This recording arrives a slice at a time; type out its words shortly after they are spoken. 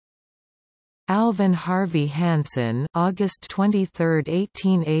Alvin Harvey Hansen (August 23,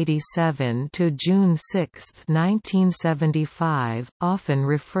 1887 to June 6, 1975), often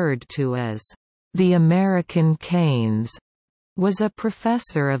referred to as the American Keynes, was a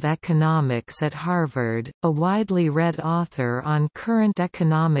professor of economics at Harvard, a widely read author on current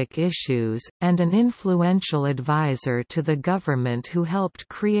economic issues, and an influential advisor to the government who helped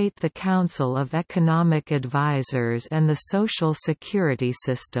create the Council of Economic Advisers and the Social Security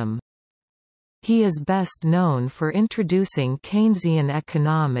system. He is best known for introducing Keynesian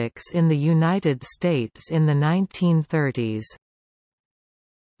economics in the United States in the 1930s.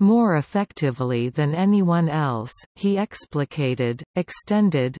 More effectively than anyone else, he explicated,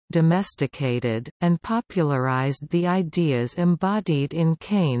 extended, domesticated, and popularized the ideas embodied in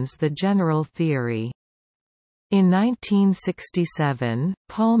Keynes' The General Theory. In 1967,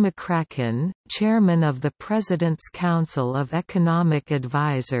 Paul McCracken, chairman of the President's Council of Economic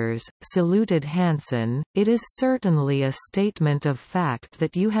Advisers, saluted Hansen. "It is certainly a statement of fact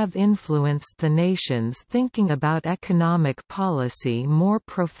that you have influenced the nation's thinking about economic policy more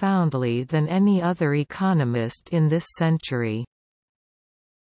profoundly than any other economist in this century."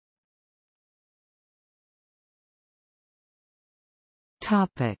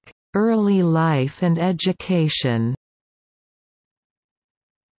 Early life and education.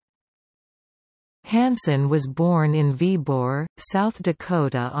 Hansen was born in Ybor, South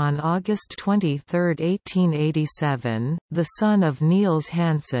Dakota on August 23, 1887, the son of Niels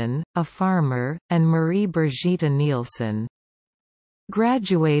Hansen, a farmer, and Marie Brigitte Nielsen.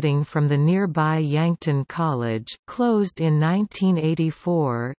 Graduating from the nearby Yankton College, closed in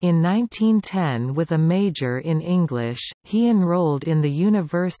 1984, in 1910 with a major in English, he enrolled in the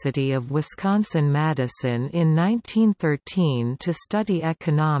University of Wisconsin-Madison in 1913 to study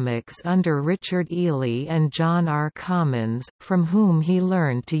economics under Richard Ely and John R. Commons, from whom he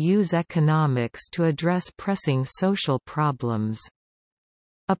learned to use economics to address pressing social problems.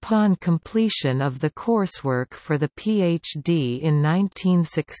 Upon completion of the coursework for the Ph.D. in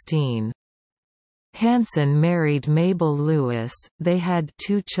 1916, Hansen married Mabel Lewis. They had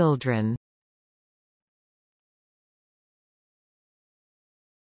 2 children.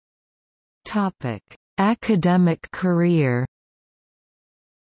 Academic career.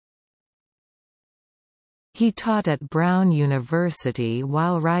 He taught at Brown University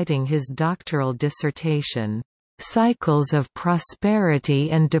while writing his doctoral dissertation, "Cycles of Prosperity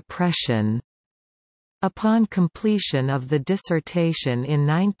and Depression." Upon completion of the dissertation in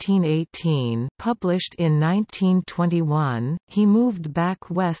 1918, published in 1921, he moved back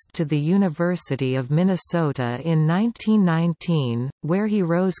west to the University of Minnesota in 1919, where he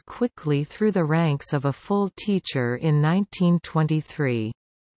rose quickly through the ranks of a full teacher in 1923.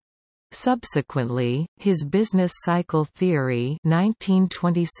 Subsequently, his Business Cycle Theory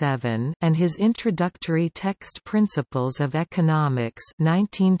 1927 and his Introductory Text Principles of Economics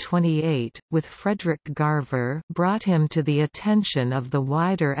 1928, with Frederick Garver, brought him to the attention of the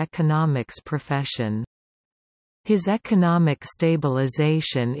wider economics profession. His Economic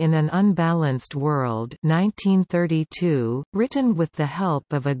Stabilization in an Unbalanced World 1932, written with the help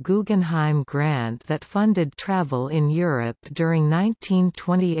of a Guggenheim grant that funded travel in Europe during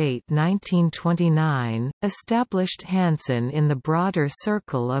 1928–1929, established Hansen in the broader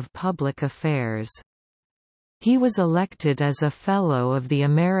circle of public affairs. He was elected as a Fellow of the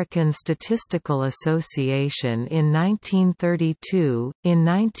American Statistical Association in 1932. In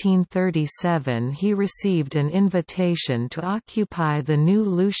 1937, he received an invitation to occupy the new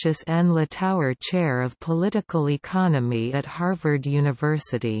Lucius N. Littauer Chair of Political Economy at Harvard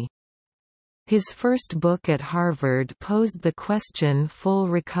University. His first book at Harvard posed the question Full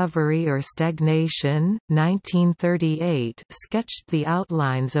Recovery or Stagnation? 1938 sketched the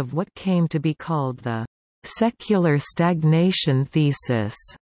outlines of what came to be called the secular stagnation thesis.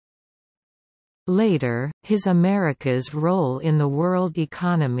 Later, his America's Role in the World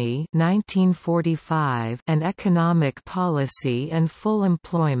Economy 1945 and Economic Policy and Full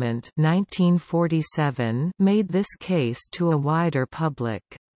Employment 1947 made this case to a wider public.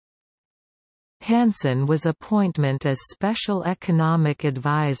 Hansen was appointment as Special Economic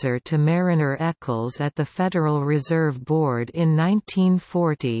Advisor to Mariner Eccles at the Federal Reserve Board in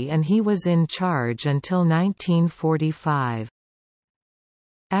 1940 and he was in charge until 1945.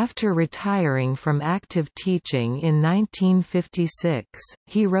 After retiring from active teaching in 1956,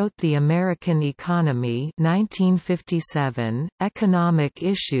 he wrote The American Economy 1957, Economic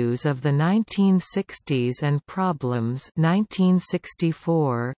Issues of the 1960s and Problems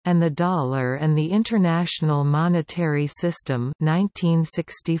 1964, and The Dollar and the International Monetary System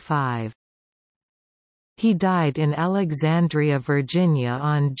 1965. He died in Alexandria, Virginia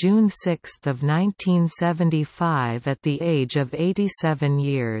on June 6, 1975 at the age of 87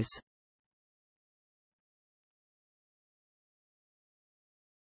 years.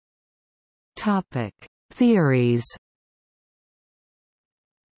 Theories.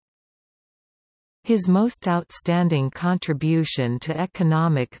 His most outstanding contribution to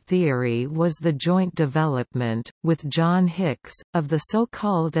economic theory was the joint development, with John Hicks, of the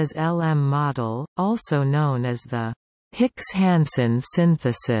so-called as-LM model, also known as the Hicks-Hansen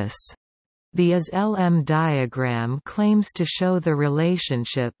synthesis. The as-LM diagram claims to show the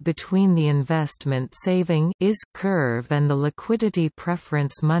relationship between the investment saving curve and the liquidity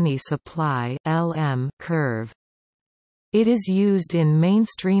preference money supply curve. It is used in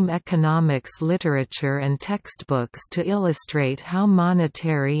mainstream economics literature and textbooks to illustrate how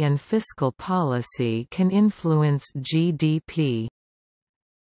monetary and fiscal policy can influence GDP.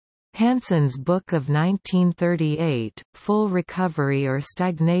 Hansen's book of 1938, Full Recovery or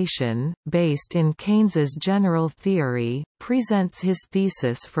Stagnation, based in Keynes's general theory, presents his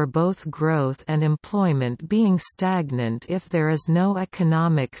thesis for both growth and employment being stagnant if there is no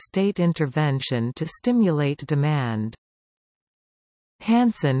economic state intervention to stimulate demand.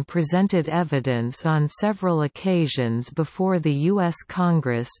 Hansen presented evidence on several occasions before the U.S.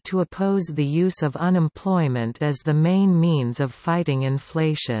 Congress to oppose the use of unemployment as the main means of fighting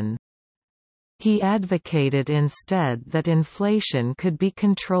inflation. He advocated instead that inflation could be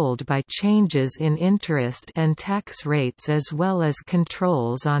controlled by changes in interest and tax rates as well as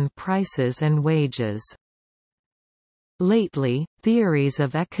controls on prices and wages. Lately, theories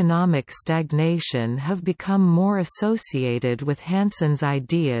of economic stagnation have become more associated with Hansen's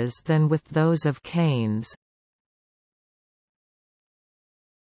ideas than with those of Keynes.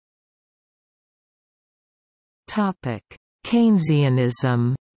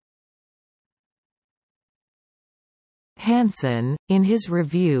 Keynesianism. Hansen, in his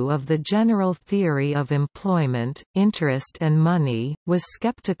review of the general theory of employment, interest and money, was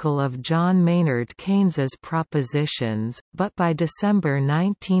skeptical of John Maynard Keynes's propositions, but by December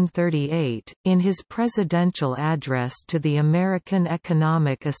 1938, in his presidential address to the American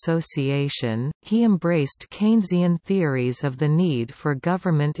Economic Association, he embraced Keynesian theories of the need for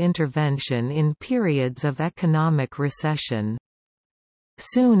government intervention in periods of economic recession.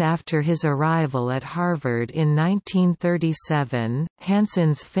 Soon after his arrival at Harvard in 1937,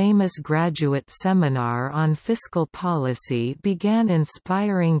 Hansen's famous graduate seminar on fiscal policy began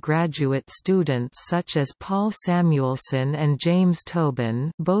inspiring graduate students such as Paul Samuelson and James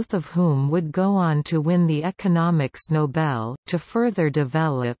Tobin, both of whom would go on to win the Economics Nobel, to further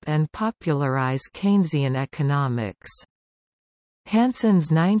develop and popularize Keynesian economics.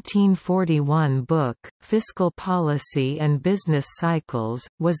 Hansen's 1941 book, Fiscal Policy and Business Cycles,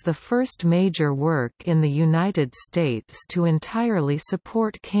 was the first major work in the United States to entirely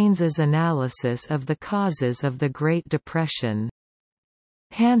support Keynes's analysis of the causes of the Great Depression.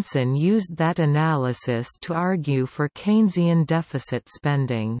 Hansen used that analysis to argue for Keynesian deficit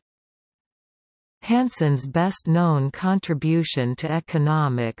spending. Hansen's best-known contribution to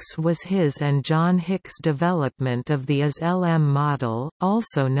economics was his and John Hicks' development of the as-LM model,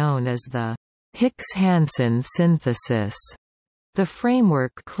 also known as the Hicks-Hansen synthesis. The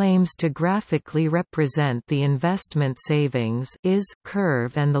framework claims to graphically represent the investment savings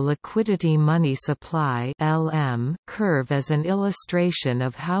curve and the liquidity money supply curve as an illustration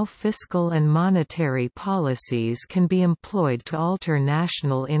of how fiscal and monetary policies can be employed to alter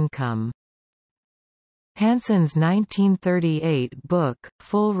national income. Hansen's 1938 book,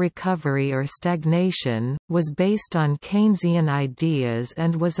 Full Recovery or Stagnation, was based on Keynesian ideas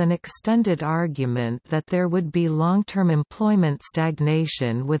and was an extended argument that there would be long-term employment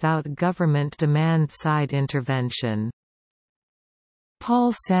stagnation without government demand-side intervention.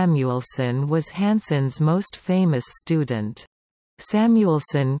 Paul Samuelson was Hansen's most famous student.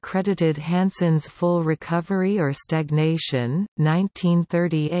 Samuelson credited Hansen's Full Recovery or Stagnation,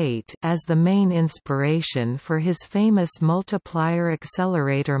 1938, as the main inspiration for his famous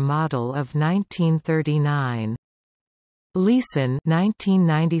multiplier-accelerator model of 1939. Leeson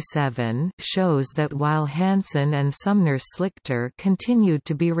 1997 shows that while Hansen and Sumner-Slichter continued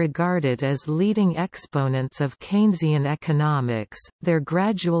to be regarded as leading exponents of Keynesian economics, their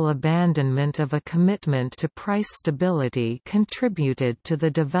gradual abandonment of a commitment to price stability contributed to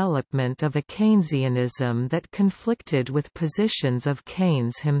the development of a Keynesianism that conflicted with positions of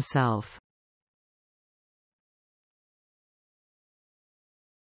Keynes himself.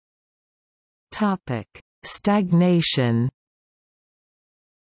 Stagnation.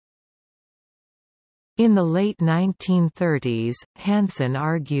 In the late 1930s, Hansen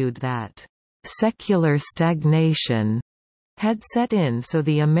argued that secular stagnation had set in, so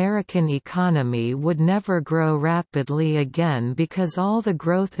the American economy would never grow rapidly again because all the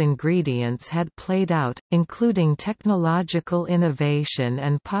growth ingredients had played out, including technological innovation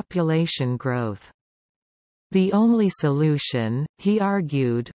and population growth. The only solution, he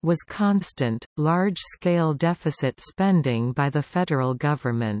argued, was constant, large-scale deficit spending by the federal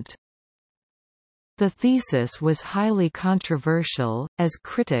government. The thesis was highly controversial, as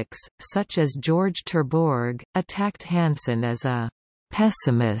critics, such as George Terborg, attacked Hansen as a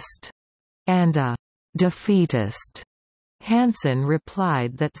pessimist and a defeatist. Hansen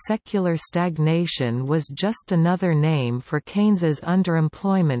replied that secular stagnation was just another name for Keynes's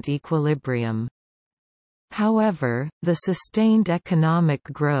underemployment equilibrium. However, the sustained economic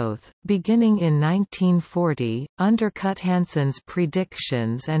growth, beginning in 1940, undercut Hansen's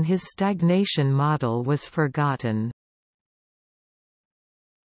predictions and his stagnation model was forgotten.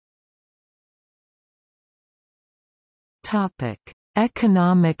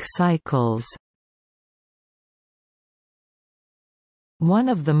 Economic cycles. One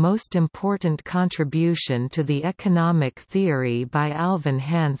of the most important contribution to the economic theory by Alvin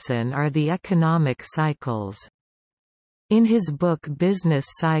Hansen are the economic cycles. In his book Business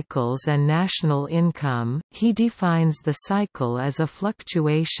Cycles and National Income, he defines the cycle as a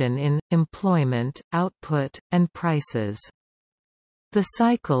fluctuation in employment, output, and prices. The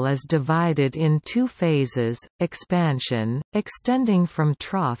cycle is divided in two phases: expansion, extending from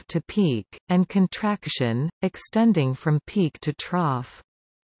trough to peak, and contraction, extending from peak to trough.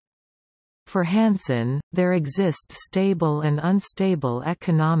 For Hansen, there exist stable and unstable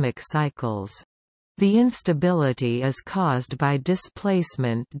economic cycles. The instability is caused by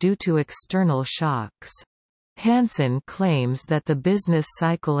displacement due to external shocks. Hansen claims that the business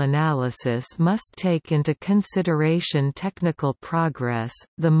cycle analysis must take into consideration technical progress,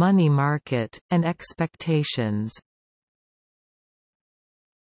 the money market, and expectations.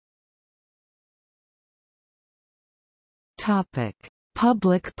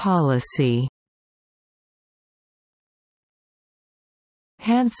 Public policy.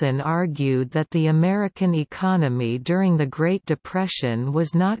 Hansen argued that the American economy during the Great Depression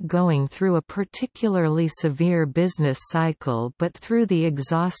was not going through a particularly severe business cycle but through the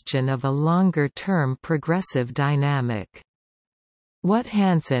exhaustion of a longer-term progressive dynamic. What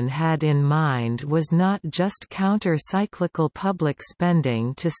Hansen had in mind was not just counter-cyclical public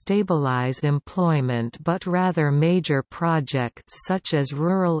spending to stabilize employment but rather major projects such as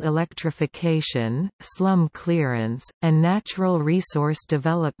rural electrification, slum clearance, and natural resource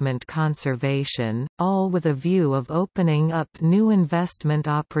development conservation, all with a view of opening up new investment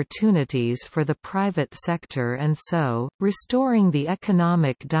opportunities for the private sector and so, restoring the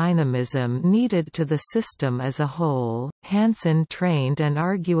economic dynamism needed to the system as a whole. Hansen trained and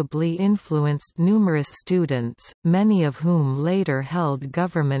arguably influenced numerous students, many of whom later held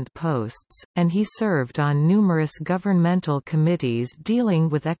government posts, and he served on numerous governmental committees dealing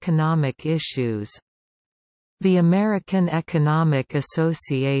with economic issues. The American Economic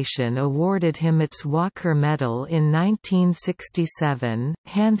Association awarded him its Walker Medal in 1967.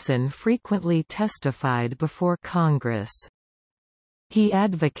 Hansen frequently testified before Congress. He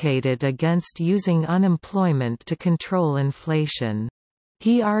advocated against using unemployment to control inflation.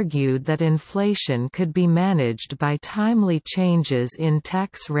 He argued that inflation could be managed by timely changes in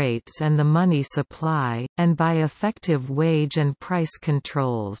tax rates and the money supply, and by effective wage and price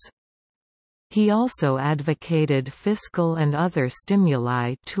controls. He also advocated fiscal and other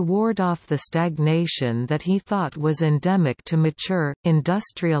stimuli to ward off the stagnation that he thought was endemic to mature,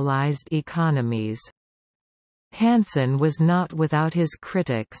 industrialized economies. Hansen was not without his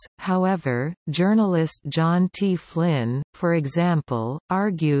critics, however. Journalist John T. Flynn, for example,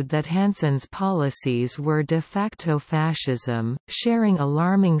 argued that Hansen's policies were de facto fascism, sharing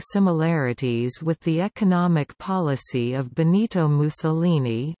alarming similarities with the economic policy of Benito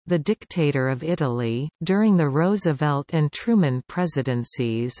Mussolini, the dictator of Italy. During the Roosevelt and Truman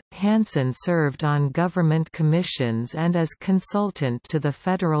presidencies, Hansen served on government commissions and as consultant to the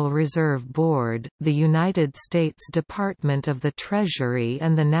Federal Reserve Board, the United States Department of the Treasury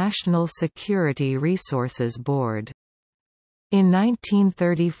and the National Security Resources Board. In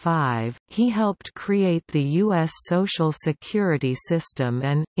 1935, he helped create the U.S. Social Security system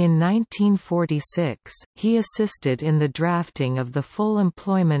and, in 1946, he assisted in the drafting of the Full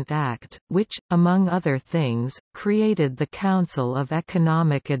Employment Act, which, among other things, created the Council of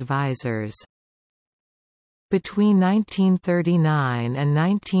Economic Advisers. Between 1939 and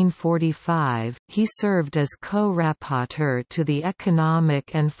 1945, he served as co-rapporteur to the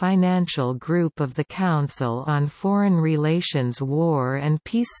Economic and Financial Group of the Council on Foreign Relations War and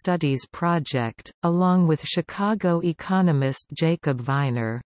Peace Studies Project, along with Chicago economist Jacob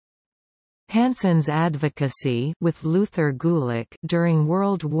Viner. Hansen's advocacy with Luther Gulick during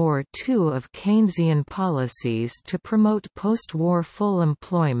World War II of Keynesian policies to promote post-war full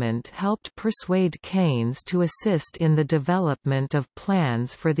employment helped persuade Keynes to assist in the development of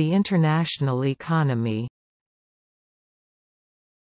plans for the international economy.